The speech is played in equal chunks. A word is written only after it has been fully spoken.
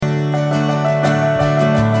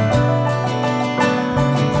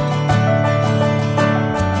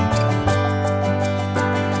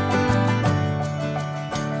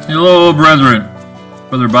Hello, brethren.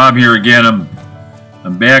 Brother Bob here again.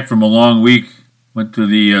 I'm back from a long week. Went to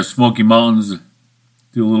the Smoky Mountains,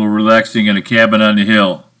 do a little relaxing in a cabin on the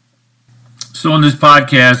hill. So in this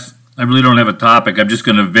podcast, I really don't have a topic. I'm just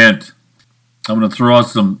going to vent. I'm going to throw out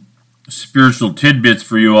some spiritual tidbits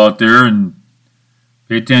for you out there and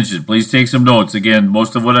pay attention. Please take some notes. Again,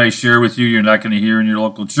 most of what I share with you, you're not going to hear in your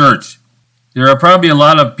local church. There are probably a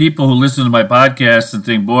lot of people who listen to my podcast and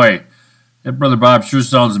think, boy, that Brother Bob sure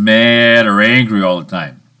sounds mad or angry all the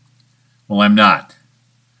time. Well, I'm not.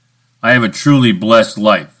 I have a truly blessed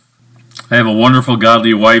life. I have a wonderful,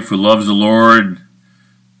 godly wife who loves the Lord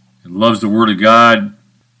and loves the Word of God.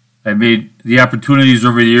 I've made the opportunities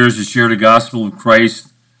over the years to share the gospel of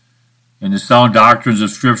Christ and the sound doctrines of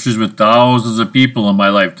Scriptures with thousands of people in my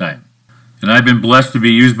lifetime. And I've been blessed to be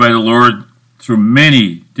used by the Lord through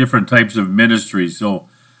many different types of ministries. So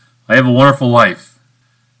I have a wonderful life.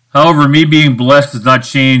 However, me being blessed does not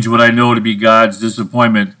change what I know to be God's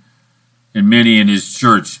disappointment in many in His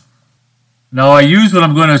church. Now, I use what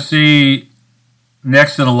I'm going to say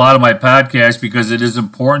next in a lot of my podcasts because it is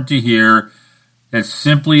important to hear that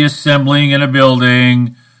simply assembling in a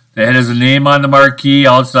building that has a name on the marquee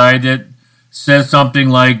outside that says something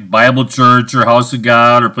like Bible Church or House of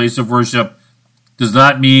God or Place of Worship does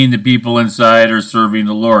not mean the people inside are serving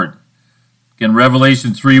the Lord. Again,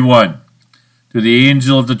 Revelation 3:1. To the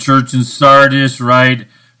angel of the church in Sardis write,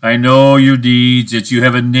 I know your deeds, that you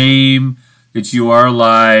have a name, that you are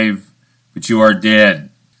alive, but you are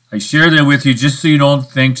dead. I share that with you just so you don't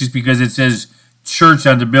think just because it says church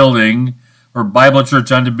on the building or Bible church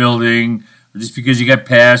on the building or just because you got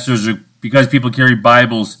pastors or because people carry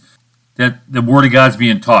Bibles that the Word of God's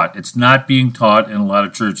being taught. It's not being taught in a lot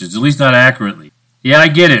of churches, at least not accurately. Yeah, I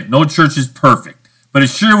get it. No church is perfect. But it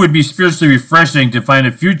sure would be spiritually refreshing to find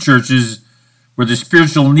a few churches where the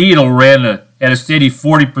spiritual needle ran at a steady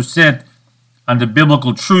 40% on the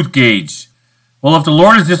biblical truth gauge. Well, if the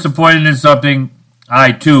Lord is disappointed in something,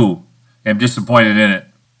 I too am disappointed in it.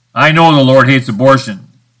 I know the Lord hates abortion,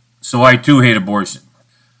 so I too hate abortion.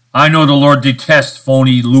 I know the Lord detests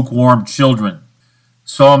phony, lukewarm children.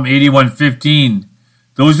 Psalm 81:15,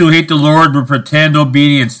 those who hate the Lord will pretend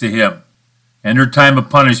obedience to Him, and their time of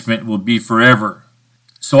punishment will be forever.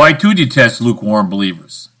 So I too detest lukewarm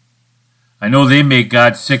believers. I know they make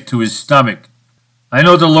God sick to His stomach. I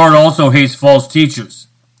know the Lord also hates false teachers.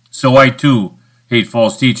 So I too hate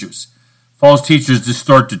false teachers. False teachers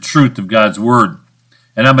distort the truth of God's Word.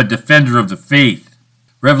 And I'm a defender of the faith.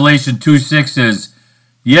 Revelation 2:6 says,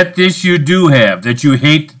 Yet this you do have, that you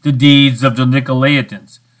hate the deeds of the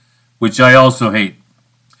Nicolaitans, which I also hate.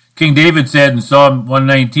 King David said in Psalm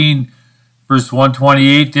 119, verse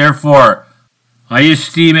 128, Therefore, I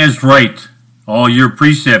esteem as right all your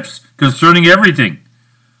precepts concerning everything.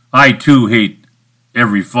 I too hate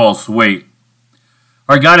every false way.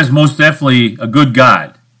 Our God is most definitely a good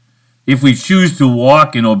God if we choose to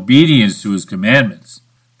walk in obedience to His commandments.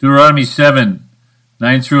 Deuteronomy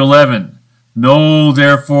 7:9-11. Know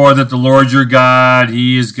therefore that the Lord your God,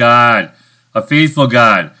 He is God, a faithful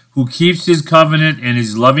God, who keeps His covenant and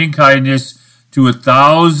His loving kindness to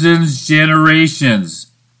 1,000 generations,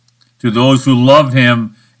 to those who love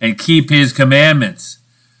Him and keep His commandments,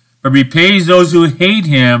 but repays those who hate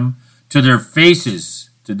Him to their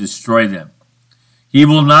faces to destroy them. He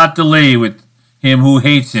will not delay with him who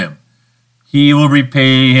hates Him. He will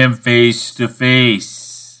repay him face to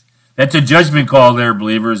face. That's a judgment call there,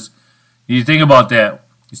 believers. You think about that.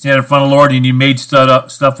 You stand in front of the Lord and you made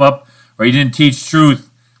stuff up, or you didn't teach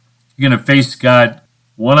truth. You're going to face God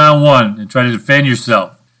one-on-one and try to defend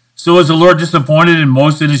yourself. So is the Lord disappointed in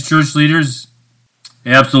most of His church leaders?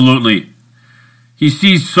 Absolutely. He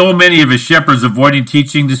sees so many of His shepherds avoiding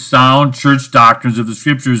teaching the sound church doctrines of the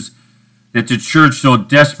Scriptures that the church so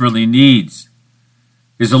desperately needs.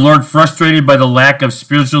 Is the Lord frustrated by the lack of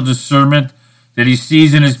spiritual discernment that He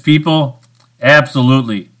sees in His people?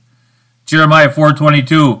 Absolutely. Jeremiah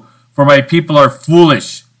 4:22, For my people are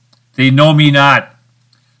foolish. They know me not.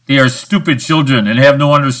 They are stupid children and have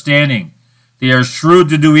no understanding. They are shrewd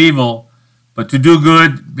to do evil, but to do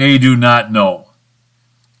good they do not know.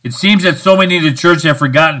 It seems that so many in the church have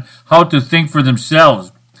forgotten how to think for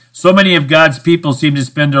themselves. So many of God's people seem to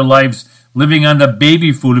spend their lives living on the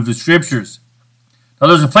baby food of the Scriptures. Now,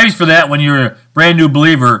 there's a place for that when you're a brand new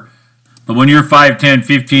believer, but when you're 5, 10,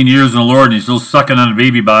 15 years in the Lord and you're still sucking on a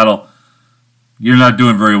baby bottle, you're not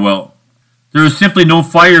doing very well. There is simply no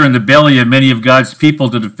fire in the belly of many of God's people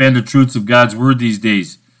to defend the truths of God's Word these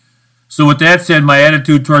days. So with that said, my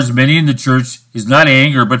attitude towards many in the church is not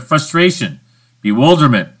anger, but frustration,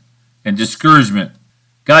 bewilderment, and discouragement.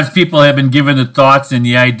 God's people have been given the thoughts and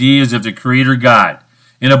the ideas of the Creator God,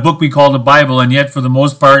 in a book we call the Bible, and yet for the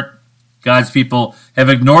most part, God's people have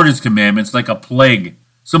ignored his commandments like a plague.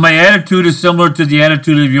 So my attitude is similar to the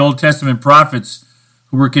attitude of the Old Testament prophets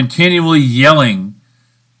who were continually yelling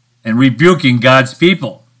and rebuking God's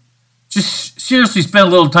people. Just seriously spend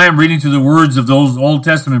a little time reading through the words of those Old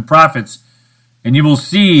Testament prophets, and you will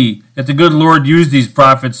see that the good Lord used these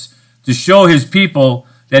prophets to show his people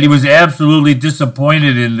that he was absolutely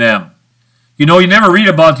disappointed in them. You know, you never read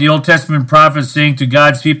about the Old Testament prophets saying to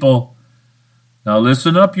God's people, "Now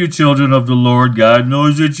listen up, you children of the Lord. God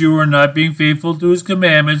knows that you are not being faithful to his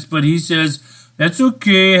commandments, but he says, that's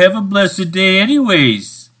okay, have a blessed day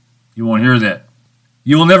anyways." You won't hear that.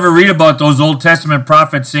 You will never read about those Old Testament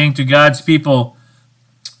prophets saying to God's people,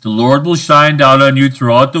 "The Lord will shine down on you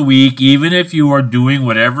throughout the week, even if you are doing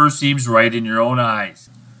whatever seems right in your own eyes."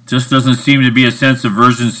 Just doesn't seem to be a sense of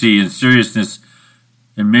urgency and seriousness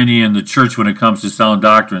in many in the church when it comes to sound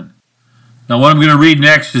doctrine. Now, what I'm going to read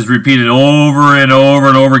next is repeated over and over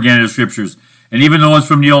and over again in the scriptures. And even though it's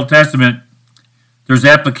from the Old Testament, there's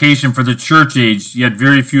application for the church age, yet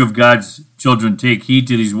very few of God's children take heed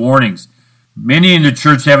to these warnings. Many in the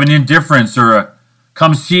church have an indifference or a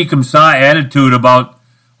come see, come saw attitude about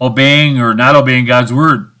obeying or not obeying God's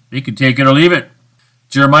word. They can take it or leave it.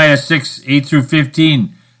 Jeremiah 6, 8 through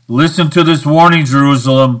 15. Listen to this warning,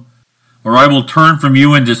 Jerusalem, or I will turn from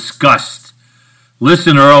you in disgust.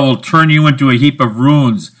 Listen, or I will turn you into a heap of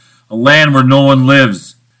ruins, a land where no one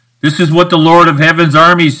lives. This is what the Lord of heaven's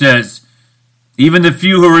army says. Even the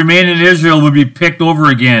few who remain in Israel will be picked over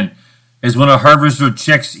again, as when a harvester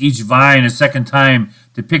checks each vine a second time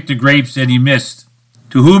to pick the grapes that he missed.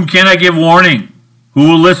 To whom can I give warning? Who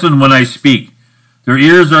will listen when I speak? Their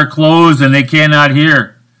ears are closed and they cannot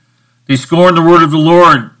hear. They scorn the word of the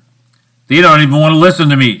Lord. They don't even want to listen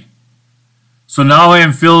to me. So now I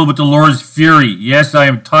am filled with the Lord's fury. Yes, I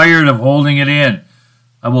am tired of holding it in.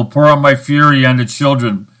 I will pour out my fury on the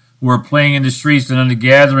children who are playing in the streets and on the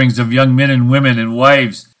gatherings of young men and women and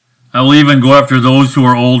wives. I will even go after those who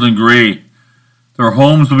are old and gray. Their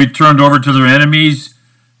homes will be turned over to their enemies,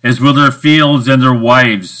 as will their fields and their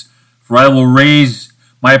wives. For I will raise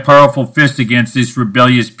my powerful fist against this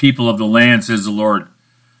rebellious people of the land, says the Lord.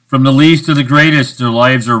 From the least to the greatest, their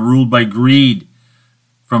lives are ruled by greed.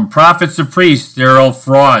 From prophets to priests, they are all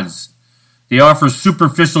frauds. They offer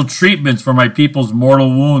superficial treatments for my people's mortal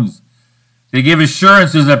wounds. They give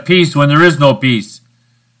assurances of peace when there is no peace.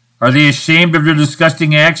 Are they ashamed of their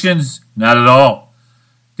disgusting actions? Not at all.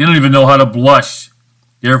 They don't even know how to blush.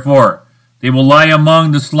 Therefore, they will lie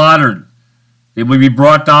among the slaughtered. They will be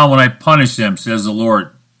brought down when I punish them, says the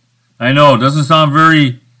Lord. I know, it doesn't sound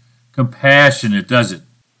very compassionate, does it?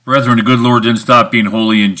 Brethren, the good Lord didn't stop being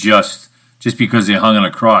holy and just because they hung on a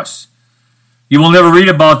cross. You will never read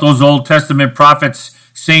about those Old Testament prophets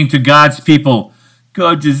saying to God's people,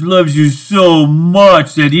 God just loves you so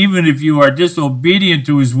much that even if you are disobedient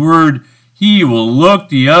to his word, he will look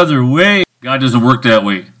the other way. God doesn't work that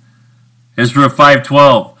way. Ezra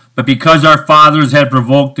 5:12. But because our fathers had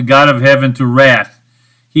provoked the God of heaven to wrath,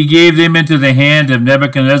 he gave them into the hand of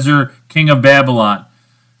Nebuchadnezzar, king of Babylon,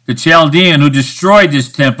 the Chaldean who destroyed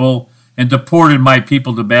this temple and deported my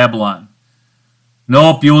people to Babylon.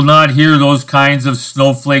 Nope, you will not hear those kinds of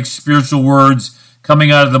snowflake spiritual words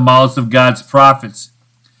coming out of the mouths of God's prophets.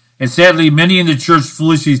 And sadly, many in the church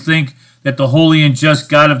foolishly think that the holy and just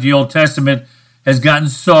God of the Old Testament has gotten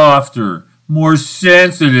softer, more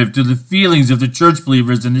sensitive to the feelings of the church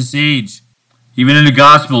believers in this age. Even in the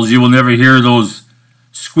Gospels, you will never hear those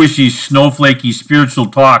squishy, snowflakey spiritual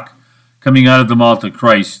talk coming out of the mouth of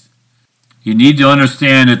Christ. You need to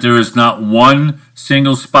understand that there is not one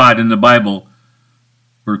single spot in the Bible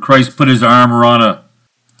where Christ put his arm around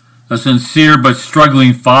a sincere but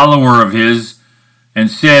struggling follower of his and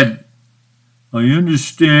said, I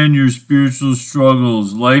understand your spiritual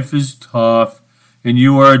struggles. Life is tough, and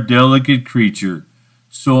you are a delicate creature.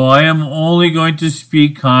 So I am only going to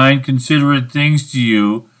speak kind, considerate things to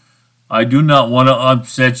you. I do not want to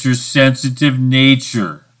upset your sensitive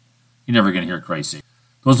nature. You're never going to hear Christ say.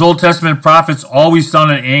 Those Old Testament prophets always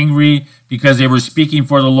sounded angry because they were speaking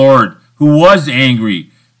for the Lord, who was angry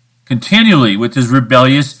continually with his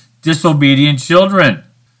rebellious, disobedient children.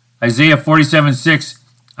 Isaiah 47:6,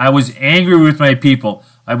 I was angry with my people.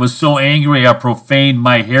 I was so angry I profaned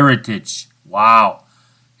my heritage. Wow.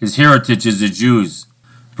 His heritage is the Jews.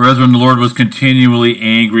 Brethren, the Lord was continually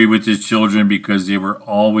angry with his children because they were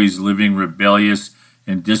always living rebellious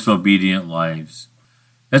and disobedient lives.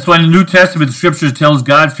 That's why in the New Testament, the Scripture tells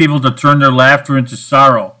God's people to turn their laughter into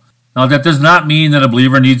sorrow. Now, that does not mean that a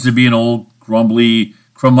believer needs to be an old, grumbly,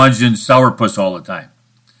 curmudgeon sourpuss all the time.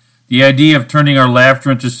 The idea of turning our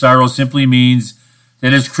laughter into sorrow simply means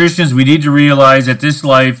that as Christians we need to realize that this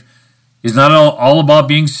life is not all about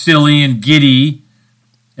being silly and giddy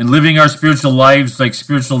and living our spiritual lives like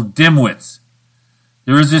spiritual dimwits.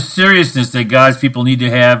 There is a seriousness that God's people need to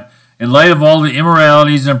have in light of all the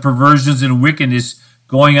immoralities and perversions and wickedness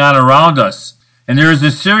going on around us. And there is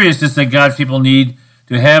a seriousness that God's people need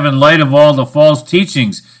to have in light of all the false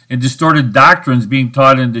teachings and distorted doctrines being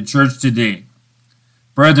taught in the church today.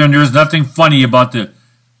 Brethren, there is nothing funny about the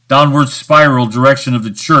downward spiral direction of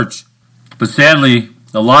the church. But sadly,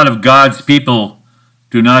 a lot of God's people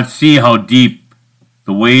do not see how deep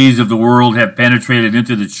the ways of the world have penetrated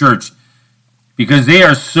into the church, because they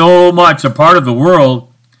are so much a part of the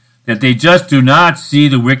world that they just do not see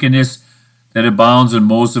the wickedness that abounds in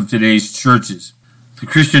most of today's churches. The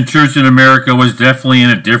Christian church in America was definitely in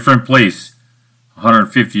a different place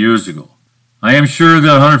 150 years ago. I am sure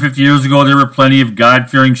that 150 years ago there were plenty of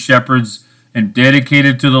God-fearing shepherds and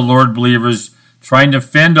dedicated to the Lord believers trying to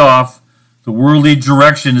fend off the worldly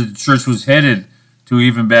direction that the church was headed to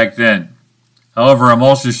even back then. However, I'm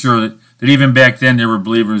also sure that even back then there were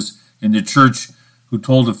believers in the church who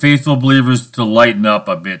told the faithful believers to lighten up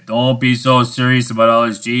a bit. Don't be so serious about all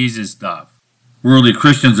this Jesus stuff. Worldly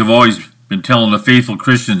Christians have always been telling the faithful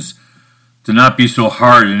Christians to not be so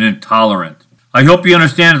hard and intolerant. I hope you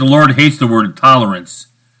understand that the Lord hates the word tolerance.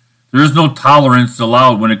 There is no tolerance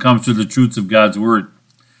allowed when it comes to the truths of God's word.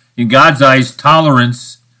 In God's eyes,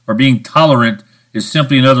 tolerance, or being tolerant, is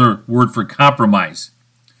simply another word for compromise.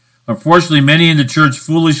 Unfortunately, many in the church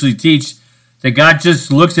foolishly teach that God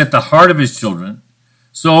just looks at the heart of his children.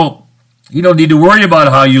 So you don't need to worry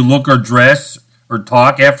about how you look or dress or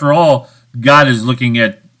talk. After all, God is looking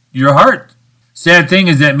at your heart. Sad thing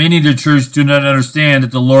is that many in the church do not understand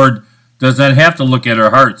that the Lord does not have to look at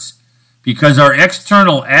our hearts, because our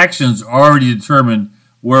external actions already determine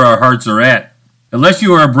where our hearts are at. Unless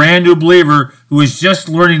you are a brand new believer who is just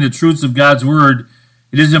learning the truths of God's word,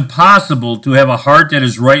 it is impossible to have a heart that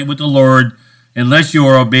is right with the Lord unless you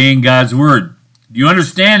are obeying God's word. Do you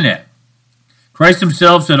understand that? Christ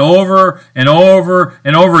himself said over and over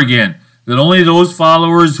and over again that only those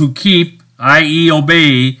followers who keep, i.e.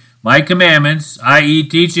 obey, my commandments, i.e.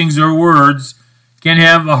 teachings or words, can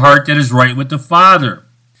have a heart that is right with the Father.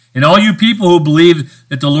 And all you people who believe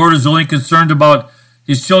that the Lord is only concerned about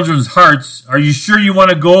his children's hearts, are you sure you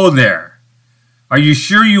want to go there? Are you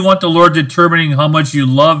sure you want the Lord determining how much you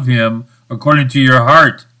love him according to your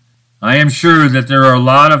heart? I am sure that there are a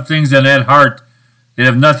lot of things in that heart that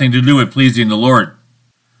have nothing to do with pleasing the Lord.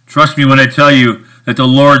 Trust me when I tell you that the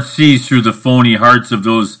Lord sees through the phony hearts of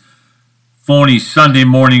those phony Sunday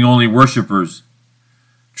morning only worshipers.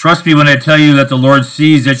 Trust me when I tell you that the Lord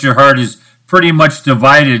sees that your heart is pretty much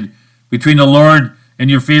divided between the Lord and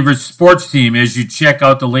your favorite sports team as you check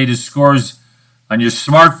out the latest scores on your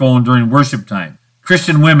smartphone during worship time.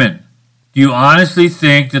 Christian women, do you honestly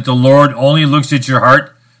think that the Lord only looks at your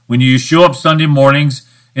heart when you show up Sunday mornings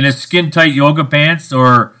in a skin-tight yoga pants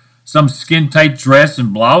or some skin-tight dress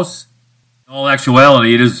and blouse? In all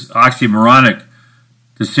actuality, it is oxymoronic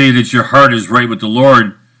to say that your heart is right with the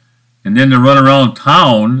Lord and then to run around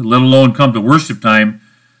town, let alone come to worship time,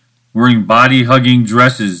 wearing body-hugging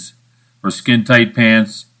dresses or skin-tight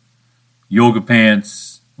pants, yoga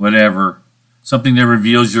pants, whatever, something that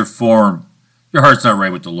reveals your form. Your heart's not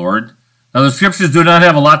right with the Lord. Now, the scriptures do not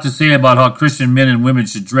have a lot to say about how Christian men and women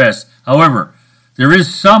should dress. However, there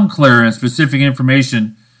is some clear and specific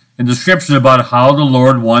information in the scriptures about how the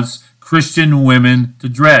Lord wants Christian women to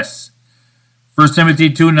dress. 1 Timothy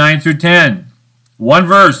 2:9 through 10. One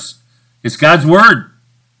verse. It's God's word.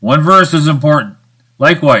 One verse is important.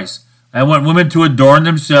 Likewise, I want women to adorn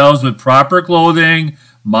themselves with proper clothing,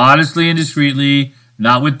 modestly and discreetly,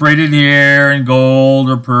 not with braided hair and gold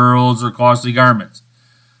or pearls or costly garments.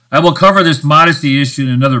 I will cover this modesty issue in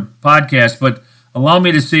another podcast, but allow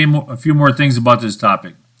me to say a few more things about this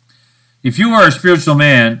topic. If you are a spiritual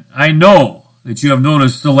man, I know that you have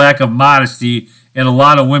noticed the lack of modesty in a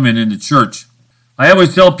lot of women in the church. I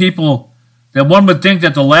always tell people that one would think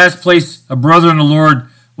that the last place a brother in the Lord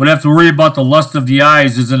would have to worry about the lust of the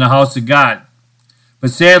eyes is in the house of God.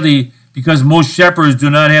 But sadly, because most shepherds do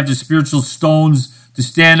not have the spiritual stones to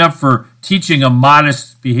stand up for teaching a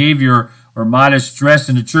modest behavior or modest dress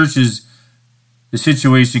in the churches, the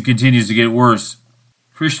situation continues to get worse.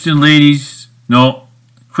 Christian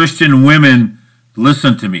women,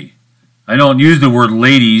 listen to me. I don't use the word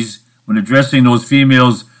ladies when addressing those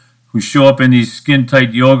females who show up in these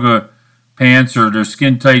skin-tight yoga pants or their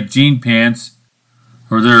skin-tight jean pants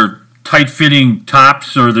or their tight-fitting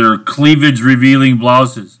tops or their cleavage-revealing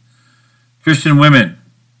blouses. Christian women,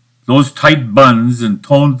 those tight buns and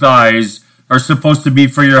toned thighs are supposed to be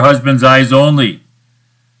for your husband's eyes only.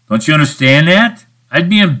 Don't you understand that? I'd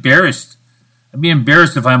be embarrassed. I'd be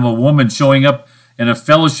embarrassed if I'm a woman showing up in a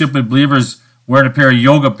fellowship with believers wearing a pair of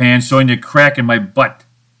yoga pants showing the crack in my butt.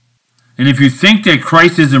 And if you think that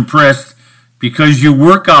Christ is impressed because you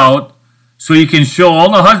work out so you can show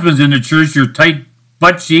all the husbands in the church your tight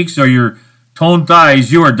butt cheeks or your toned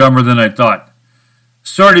thighs, you are dumber than I thought.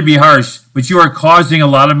 Sorry to be harsh, but you are causing a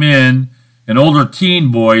lot of men and older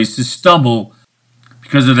teen boys to stumble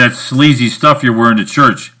because of that sleazy stuff you're wearing to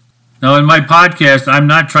church. Now, in my podcast, I'm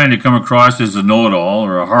not trying to come across as a know-it-all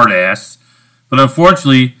or a hard ass, but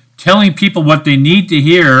unfortunately, telling people what they need to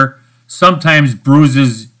hear sometimes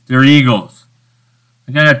bruises their egos.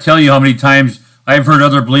 I cannot tell you how many times I've heard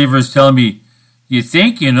other believers tell me, "You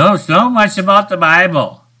think you know so much about the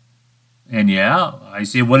Bible." And yeah, I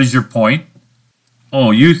say, "What is your point?" "Oh,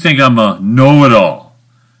 you think I'm a know-it-all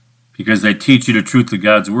because I teach you the truth of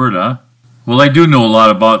God's Word, huh?" Well, I do know a lot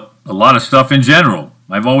about a lot of stuff in general.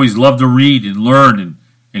 I've always loved to read and learn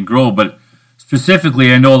and grow, but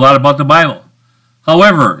specifically I know a lot about the Bible.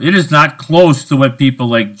 However, it is not close to what people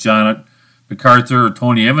like John MacArthur or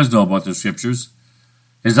Tony Evans know about the Scriptures.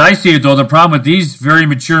 As I see it, though, the problem with these very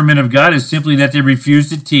mature men of God is simply that they refuse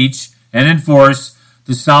to teach and enforce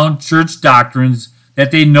the sound church doctrines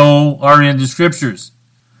that they know are in the Scriptures.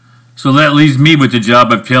 So that leaves me with the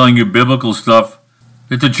job of telling you biblical stuff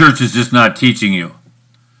that the church is just not teaching you.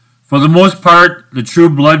 For the most part, the true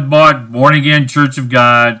blood-bought, born-again church of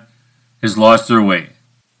God has lost their way.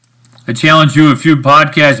 I challenge you a few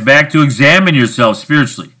podcasts back to examine yourself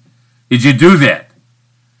spiritually. Did you do that?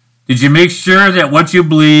 Did you make sure that what you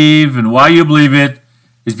believe and why you believe it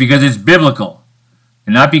is because it's biblical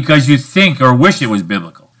and not because you think or wish it was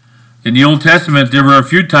biblical? In the Old Testament, there were a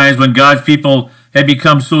few times when God's people had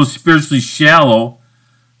become so spiritually shallow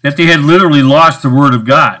that they had literally lost the Word of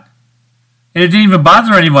God. And it didn't even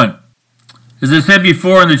bother anyone. As I said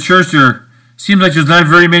before, in the church, there seems like there's not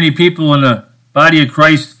very many people in the body of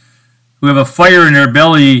Christ who have a fire in their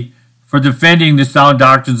belly for defending the sound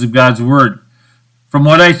doctrines of God's Word. From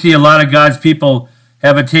what I see, a lot of God's people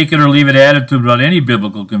have a take it or leave it attitude about any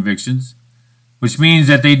biblical convictions, which means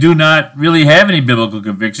that they do not really have any biblical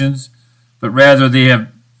convictions, but rather they have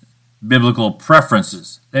biblical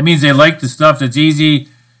preferences. That means they like the stuff that's easy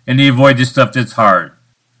and they avoid the stuff that's hard.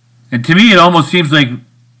 And to me, it almost seems like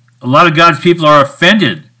a lot of God's people are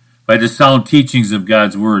offended by the sound teachings of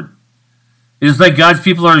God's Word. It is like God's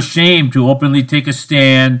people are ashamed to openly take a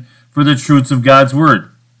stand for the truths of God's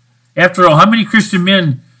Word. After all, how many Christian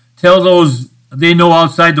men tell those they know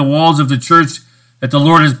outside the walls of the church that the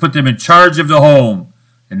Lord has put them in charge of the home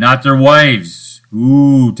and not their wives?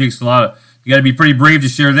 Ooh, takes a lot of... You got to be pretty brave to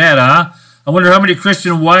share that, huh? I wonder how many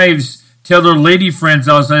Christian wives tell their lady friends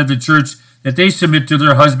outside of the church that they submit to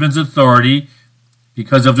their husband's authority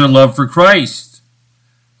because of their love for Christ.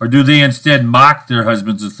 Or do they instead mock their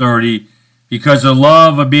husband's authority because their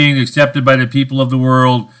love of being accepted by the people of the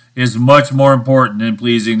world is much more important than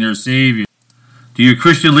pleasing their Savior? Do you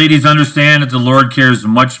Christian ladies understand that the Lord cares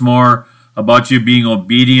much more about you being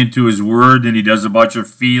obedient to His Word than He does about your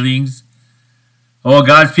feelings? Oh,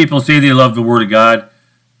 God's people say they love the Word of God,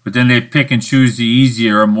 but then they pick and choose the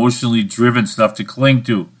easier, emotionally driven stuff to cling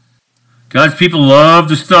to. God's people love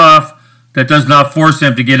the stuff that does not force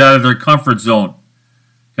them to get out of their comfort zone.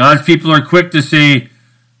 God's people are quick to say,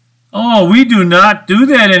 "Oh, we do not do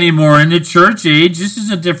that anymore in the church age. This is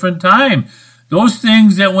a different time. Those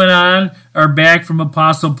things that went on are back from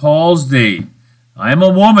Apostle Paul's day. I am a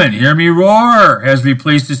woman, hear me roar," has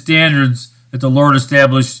replaced the standards that the Lord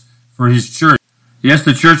established for His church. Yes,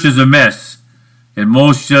 the church is a mess, and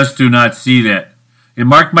most just do not see that. And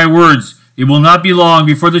mark my words, it will not be long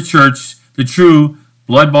before the church, the true,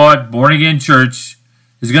 blood-bought, born-again church,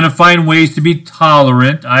 is going to find ways to be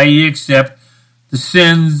tolerant, i.e. accept the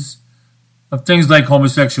sins of things like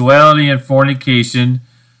homosexuality and fornication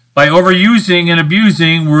by overusing and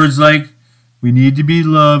abusing words like, we need to be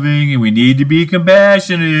loving and we need to be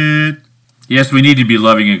compassionate. Yes, we need to be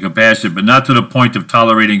loving and compassionate, but not to the point of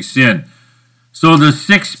tolerating sin. So the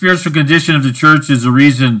sick spiritual condition of the church is the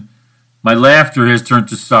reason my laughter has turned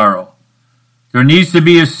to sorrow. There needs to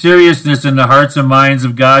be a seriousness in the hearts and minds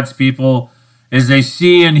of God's people as they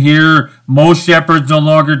see and hear most shepherds no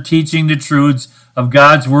longer teaching the truths of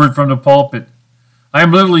God's Word from the pulpit. I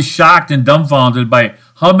am literally shocked and dumbfounded by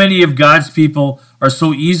how many of God's people are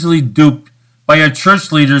so easily duped by a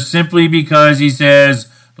church leader simply because he says,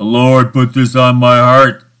 "The Lord put this on my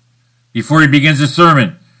heart," before he begins a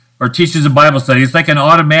sermon or teaches a Bible study. It's like an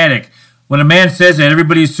automatic. When a man says that,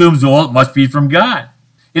 everybody assumes, well, it must be from God.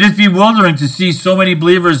 It is bewildering to see so many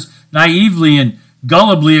believers naively and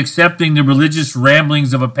gullibly accepting the religious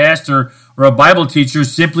ramblings of a pastor or a Bible teacher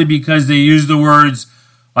simply because they use the words,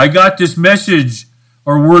 "I got this message"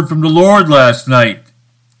 or "word from the Lord last night."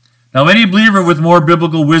 Now, any believer with more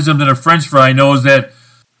biblical wisdom than a French fry knows that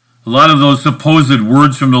a lot of those supposed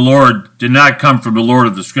words from the Lord did not come from the Lord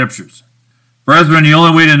of the Scriptures. Brethren, the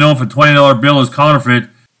only way to know if a $20 bill is counterfeit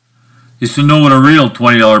is to know what a real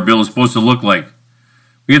 $20 bill is supposed to look like.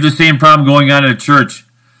 We have the same problem going on in the church.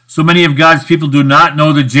 So many of God's people do not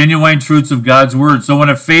know the genuine truths of God's Word. So when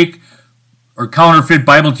a fake or counterfeit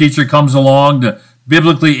Bible teacher comes along, the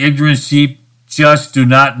biblically ignorant sheep just do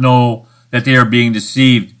not know that they are being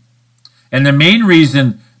deceived. And the main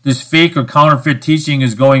reason this fake or counterfeit teaching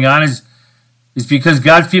is going on is because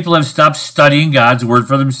God's people have stopped studying God's Word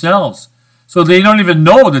for themselves. So they don't even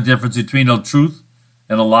know the difference between a truth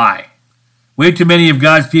and a lie. Way too many of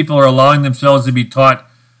God's people are allowing themselves to be taught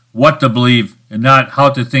what to believe and not how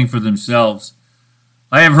to think for themselves.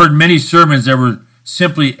 I have heard many sermons that were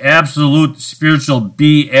simply absolute spiritual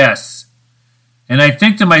BS. And I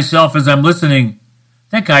think to myself as I'm listening,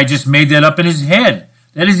 that guy just made that up in his head.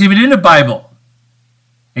 That isn't even in the Bible.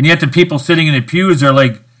 And yet the people sitting in the pews are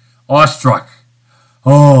like awestruck.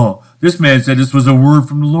 "Oh, this man said this was a word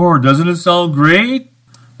from the Lord. Doesn't it sound great?"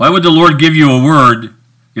 Why would the Lord give you a word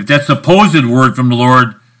if that supposed word from the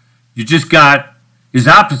Lord you just got is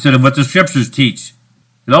opposite of what the Scriptures teach?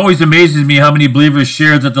 It always amazes me how many believers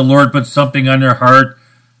share that the Lord put something on their heart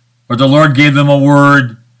or the Lord gave them a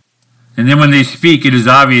word, and then when they speak, it is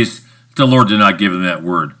obvious that the Lord did not give them that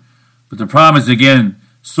word. But the problem is, again,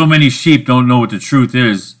 so many sheep don't know what the truth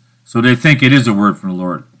is, so they think it is a word from the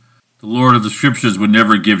Lord. The Lord of the Scriptures would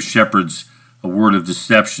never give shepherds a word of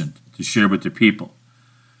deception to share with the people.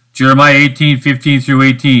 Jeremiah 18:15 through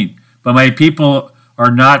 18, "But my people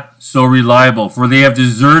are not so reliable, for they have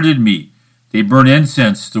deserted me. They burn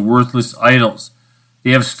incense to worthless idols.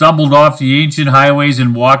 They have stumbled off the ancient highways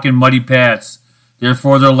and walk in muddy paths.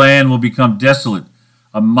 Therefore their land will become desolate,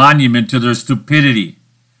 a monument to their stupidity.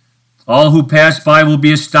 All who pass by will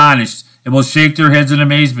be astonished and will shake their heads in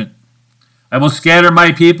amazement. I will scatter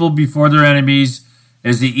my people before their enemies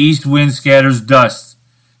as the east wind scatters dust.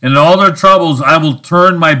 And in all their troubles I will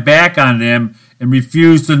turn my back on them and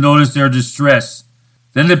refuse to notice their distress."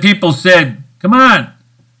 Then the people said, "Come on,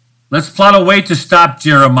 let's plot a way to stop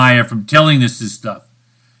Jeremiah from telling us this stuff.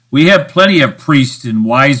 We have plenty of priests and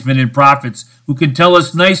wise men and prophets who can tell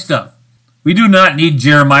us nice stuff. We do not need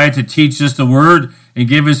Jeremiah to teach us the word and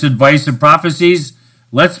give us advice and prophecies.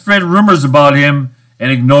 Let's spread rumors about him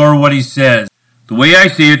and ignore what he says." The way I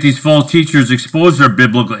see it, these false teachers expose their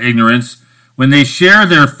biblical ignorance when they share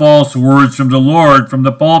their false words from the Lord from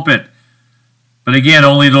the pulpit. But again,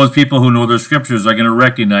 only those people who know their Scriptures are going to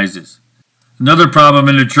recognize this. Another problem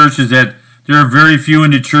in the church is that there are very few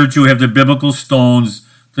in the church who have the biblical stones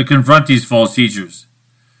to confront these false teachers.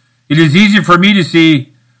 It is easy for me to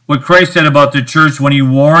see what Christ said about the church when he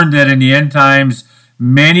warned that in the end times,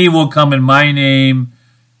 many will come in my name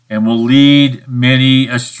and will lead many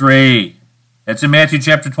astray. That's in Matthew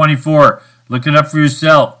chapter 24. Look it up for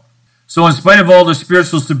yourself. So in spite of all the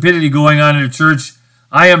spiritual stupidity going on in the church,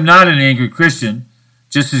 I am not an angry Christian,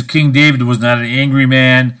 just as King David was not an angry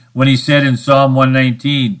man when he said in Psalm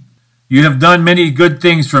 119, "You have done many good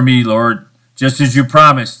things for me, Lord, just as you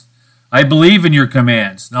promised. I believe in your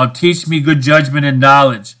commands. Now teach me good judgment and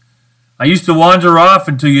knowledge. I used to wander off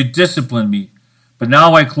until you disciplined me, but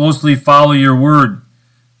now I closely follow your word.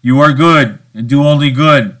 You are good and do only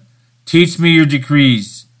good. Teach me your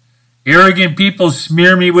decrees. Arrogant people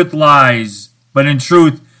smear me with lies, but in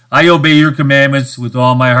truth, I obey your commandments with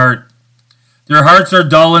all my heart. Their hearts are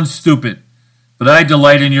dull and stupid, but I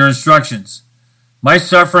delight in your instructions. My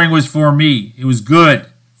suffering was for me. It was good,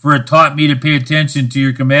 for it taught me to pay attention to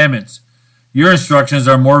your commandments. Your instructions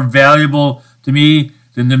are more valuable to me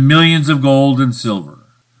than the millions of gold and silver."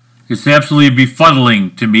 It's absolutely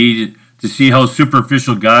befuddling to me to see how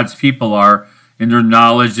superficial God's people are in their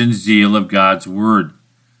knowledge and zeal of God's word.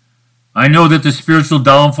 I know that the spiritual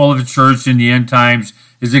downfall of the church in the end times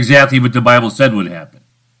is exactly what the Bible said would happen.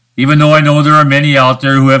 Even though I know there are many out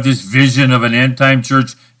there who have this vision of an end-time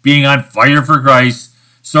church being on fire for Christ,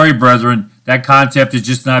 sorry, brethren, that concept is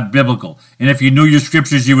just not biblical. And if you knew your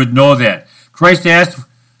Scriptures, you would know that. Christ asked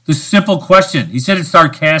the simple question. He said it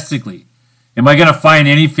sarcastically. Am I going to find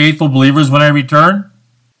any faithful believers when I return?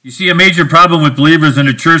 You see, a major problem with believers in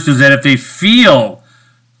the church is that if they feel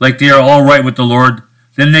like they are all right with the Lord,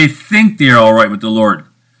 then they think they are all right with the Lord.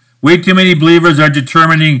 Way too many believers are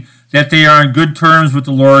determining that they are on good terms with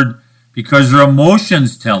the Lord because their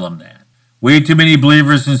emotions tell them that. Way too many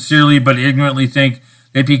believers sincerely but ignorantly think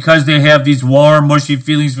that because they have these warm, mushy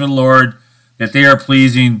feelings for the Lord, that they are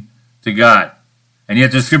pleasing to God. And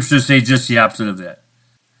yet the scriptures say just the opposite of that.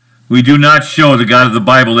 We do not show the God of the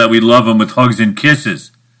Bible that we love him with hugs and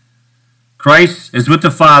kisses. Christ, as with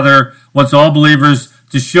the Father, wants all believers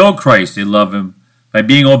to show Christ they love him by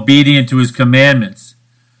being obedient to his commandments.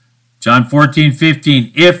 John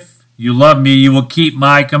 14:15, if you love me, you will keep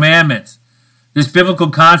my commandments. This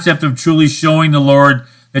biblical concept of truly showing the Lord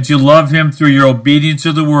that you love him through your obedience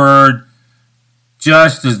to the word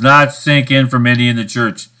just does not sink in for many in the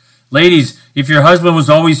church. Ladies, if your husband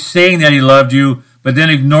was always saying that he loved you, but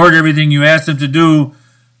then ignored everything you asked him to do,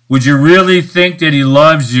 would you really think that he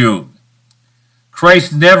loves you?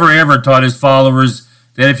 Christ never ever taught his followers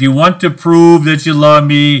that if you want to prove that you love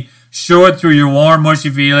me, show it through your warm,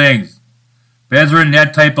 mushy feelings. Brethren,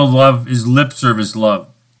 that type of love is lip service love.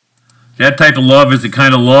 That type of love is the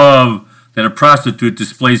kind of love that a prostitute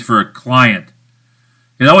displays for a client.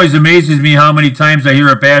 It always amazes me how many times I hear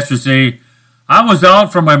a pastor say, I was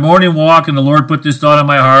out for my morning walk and the Lord put this thought on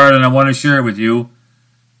my heart and I want to share it with you.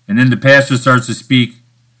 And then the pastor starts to speak,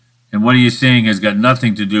 and what he is saying has got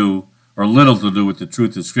nothing to do or little to do with the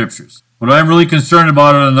truth of scriptures. What I'm really concerned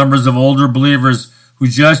about are the numbers of older believers who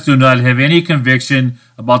just do not have any conviction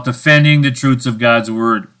about defending the truths of God's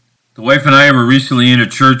word. The wife and I were recently in a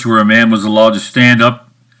church where a man was allowed to stand up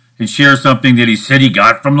and share something that he said he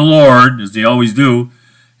got from the Lord, as they always do,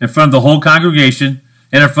 in front of the whole congregation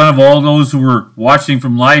and in front of all those who were watching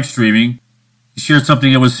from live streaming. He shared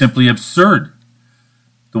something that was simply absurd.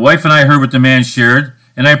 The wife and I heard what the man shared,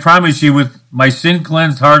 and I promise you with my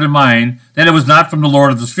sin-cleansed heart and mind that it was not from the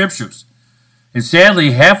Lord of the Scriptures. And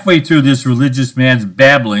sadly, halfway through this religious man's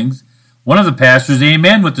babblings, one of the pastors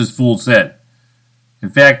amen what this fool said. In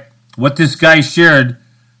fact, what this guy shared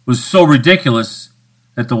was so ridiculous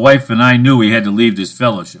that the wife and I knew we had to leave this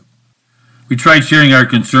fellowship. We tried sharing our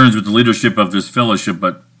concerns with the leadership of this fellowship,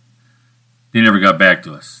 but they never got back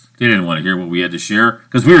to us. They didn't want to hear what we had to share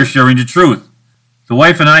because we were sharing the truth. The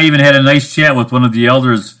wife and I even had a nice chat with one of the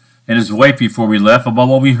elders and his wife before we left about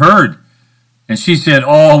what we heard. And she said,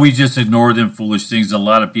 oh, we just ignore them foolish things a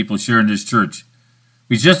lot of people share in this church.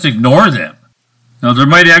 We just ignore them. Now, there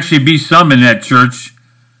might actually be some in that church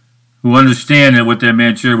who understand that what that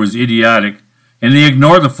man shared was idiotic, and they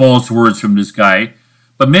ignore the false words from this guy,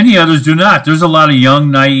 but many others do not. There's a lot of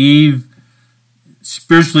young, naive,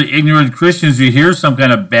 spiritually ignorant Christians who hear some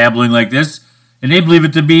kind of babbling like this, and they believe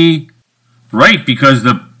it to be right because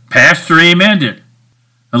the pastor amened it.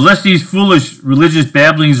 Unless these foolish religious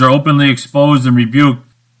babblings are openly exposed and rebuked,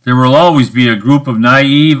 there will always be a group of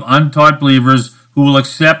naive, untaught believers who will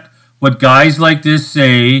accept what guys like this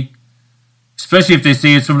say, especially if they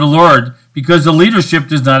say it's from the Lord, because the leadership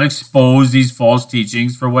does not expose these false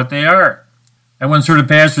teachings for what they are. I once heard a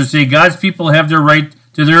pastor say, God's people have their right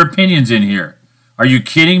to their opinions in here. Are you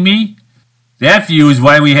kidding me? That view is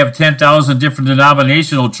why we have 10,000 different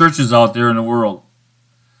denominational churches out there in the world.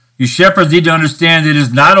 You shepherds need to understand that it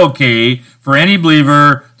is not okay for any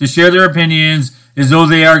believer to share their opinions as though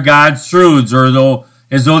they are God's truths or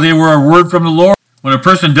as though they were a word from the Lord. When a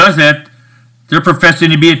person does that, they're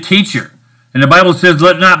professing to be a teacher. And the Bible says,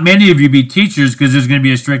 let not many of you be teachers because there's going to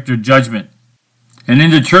be a stricter judgment. And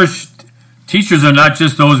in the church, teachers are not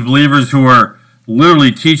just those believers who are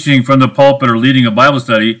literally teaching from the pulpit or leading a Bible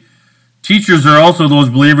study. Teachers are also those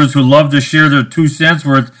believers who love to share their 2 cents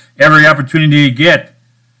worth every opportunity they get.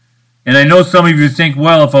 And I know some of you think,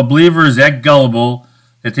 well, if a believer is that gullible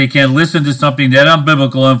that they can't listen to something that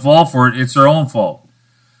unbiblical and fall for it, it's their own fault.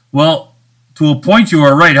 Well, to a point you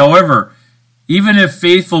are right. However, even if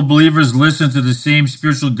faithful believers listen to the same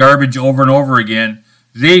spiritual garbage over and over again,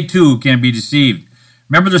 they too can be deceived.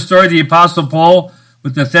 Remember the story of the Apostle Paul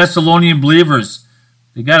with the Thessalonian believers?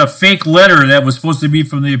 They got a fake letter that was supposed to be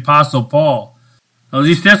from the Apostle Paul. Now,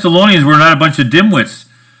 these Thessalonians were not a bunch of dimwits.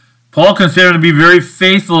 Paul considered them to be very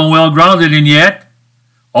faithful and well-grounded, and yet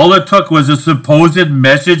all it took was a supposed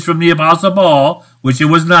message from the Apostle Paul, which it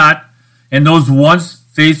was not, and those once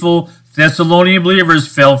faithful Thessalonian believers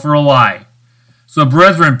fell for a lie. So,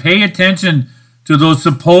 brethren, pay attention to those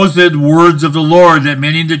supposed words of the Lord that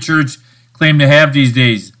many in the church claim to have these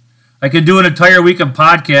days. I could do an entire week of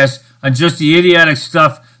podcasts on just the idiotic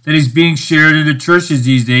stuff that is being shared in the churches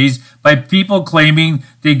these days by people claiming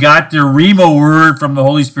they got their Rhema word from the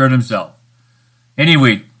Holy Spirit himself.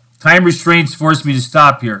 Anyway, time restraints force me to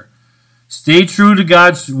stop here. Stay true to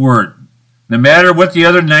God's word, no matter what the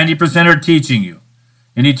other 90% are teaching you.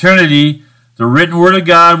 In eternity, the written word of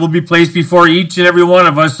God will be placed before each and every one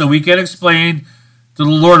of us so we can explain to the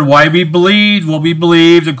Lord why we believed what we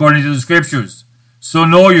believed according to the Scriptures. So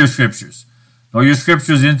know your Scriptures. Know your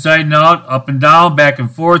Scriptures inside and out, up and down, back and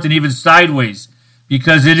forth, and even sideways,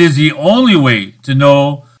 because it is the only way to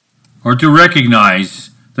know or to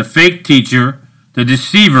recognize the fake teacher, the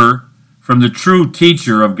deceiver, from the true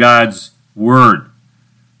teacher of God's Word.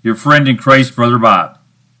 Your friend in Christ, Brother Bob.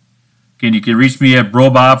 Again, you can reach me at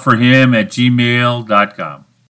brobobforhim@gmail.com.